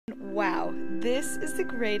Wow, this is the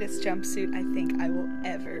greatest jumpsuit I think I will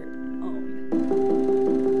ever own.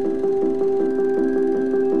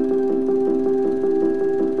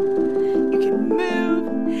 You can move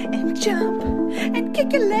and jump and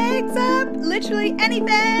kick your legs up, literally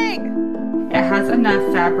anything. It has enough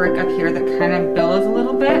fabric up here that kind of billows a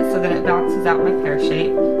little bit so that it balances out my pear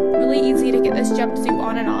shape. Really easy to get this jumpsuit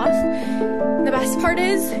on and off. And the best part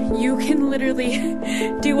is you can literally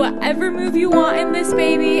do whatever move you want in this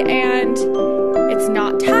baby, and it's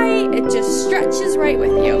not tight, it just stretches right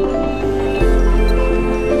with you.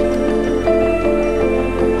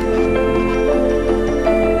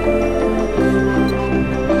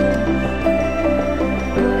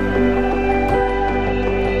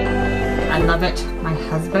 I love it. My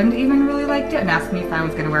husband even really liked it and asked me if I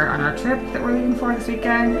was going to wear it on our trip that we're leaving for this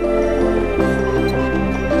weekend.